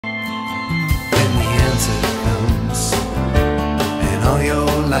answer comes, and all your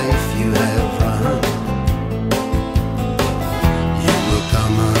life you have run, you will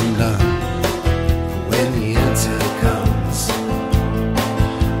come undone when the answer comes.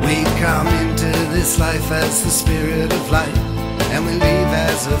 We come into this life as the spirit of light, and we leave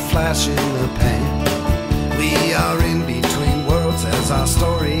as a flash in the pan. We are in between worlds as our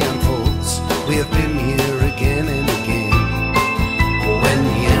story unfolds. We have been here again and again. When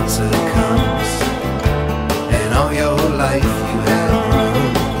the answer comes, and all your life you have run,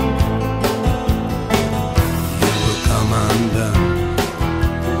 you will come undone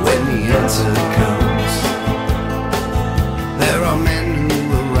when the answer comes. There are men who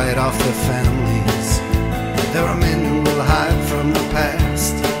will write off their families. There are men who will hide from the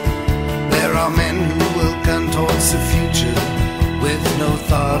past. There are men who will gun towards the future with no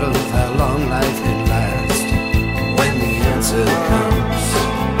thought of how long life could last. When the answer comes,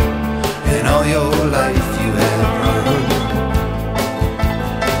 and all your life you have run,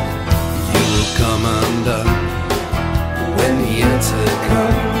 you will come undone when the answer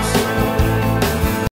comes.